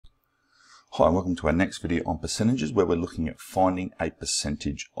Hi and welcome to our next video on percentages, where we're looking at finding a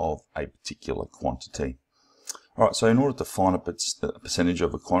percentage of a particular quantity. Alright, so in order to find a percentage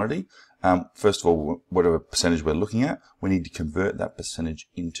of a quantity, first of all, whatever percentage we're looking at, we need to convert that percentage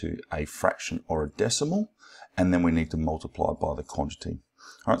into a fraction or a decimal, and then we need to multiply by the quantity.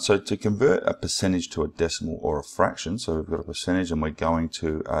 Alright, so to convert a percentage to a decimal or a fraction, so we've got a percentage and we're going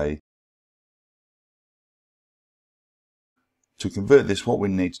to convert this, what we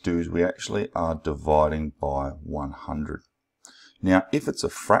need to do is we actually are dividing by 100. Now, if it's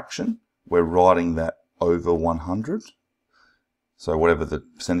a fraction, we're writing that over 100. So whatever the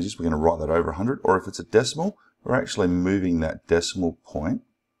percentage is, we're going to write that over 100. Or if it's a decimal, we're actually moving that decimal point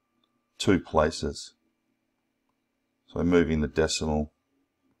 2 places. So moving the decimal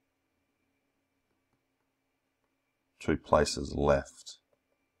 2 places left.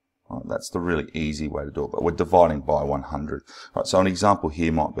 Right, that's the really easy way to do it, but we're dividing by 100. Right, so an example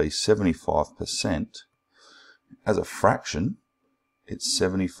here might be 75%. As a fraction, it's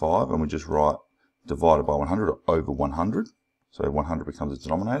 75, and we just write divided by 100 or over 100. So 100 becomes a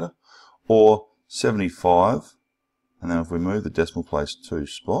denominator. Or 75, and then if we move the decimal place 2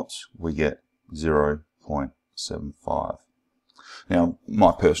 spots, we get 0.75. Now,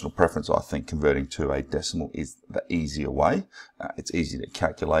 my personal preference, I think converting to a decimal is the easier way. It's easy to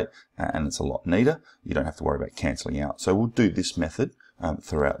calculate and it's a lot neater. You don't have to worry about cancelling out. So we'll do this method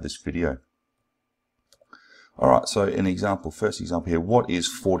throughout this video. Alright, so an example, first example here, what is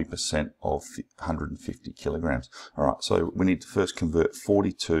 40% of 150 kilograms? Alright, so we need to first convert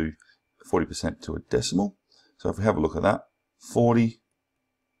 40% to a decimal. So if we have a look at that, 40,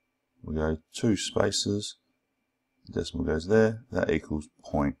 we go 2 spaces, decimal goes there, that equals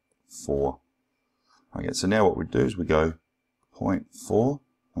 0.4. Okay, so now what we do is we go 0.4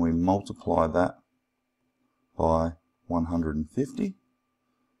 and we multiply that by 150,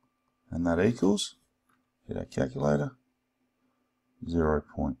 and that equals, get our calculator,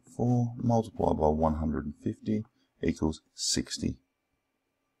 0.4 multiplied by 150 equals 60.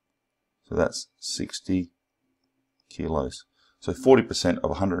 So that's 60 kilos. So 40% of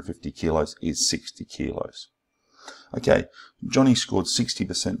 150 kilos is 60 kilos. Okay, Johnny scored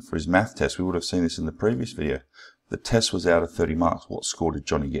 60% for his math test. We would have seen this in the previous video. The test was out of 30 marks. What score did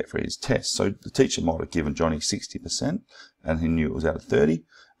Johnny get for his test? So the teacher might have given Johnny 60% and he knew it was out of 30.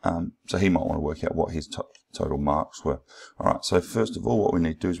 So he might want to work out what his total marks were. Alright, so first of all, what we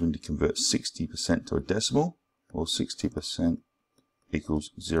need to do is we need to convert 60% to a decimal. Well, 60% equals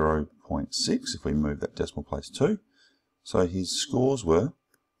 0.6 if we move that decimal place 2. So his scores were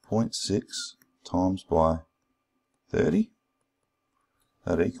 0.6 times by 30,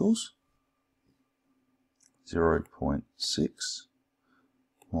 that equals 0.6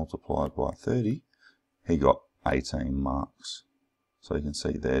 multiplied by 30, he got 18 marks. So you can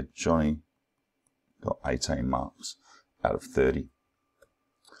see there, Johnny got 18 marks out of 30.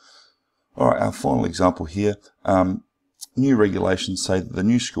 Alright, our final example here. New regulations say that the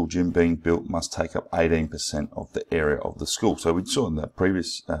new school gym being built must take up 18% of the area of the school. So we saw in the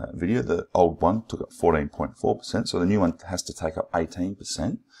previous video, the old one took up 14.4%, so the new one has to take up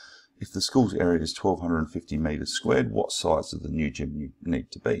 18%. If the school's area is 1,250 meters squared, what size does the new gym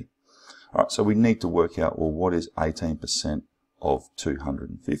need to be? Alright, so we need to work out, well, what is 18% of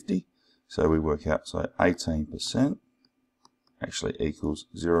 250? So we work out, so 18% actually equals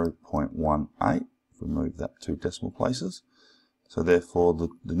 0.18. We move that 2 decimal places. So therefore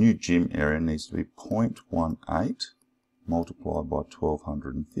the new gym area needs to be 0.18 multiplied by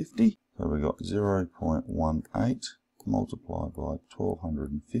 1250. So we got 0.18 multiplied by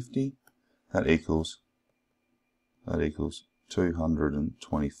 1250. That equals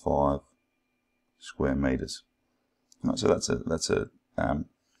 225 square meters. Right, so that's a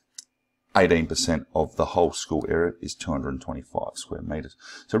 18% of the whole school area is 225 square meters.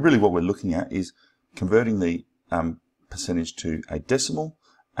 So really what we're looking at is converting the percentage to a decimal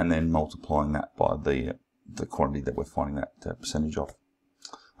and then multiplying that by the quantity that we're finding that percentage of.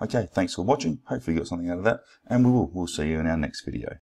 Okay, thanks for watching. Hopefully you got something out of that, and we'll see you in our next video.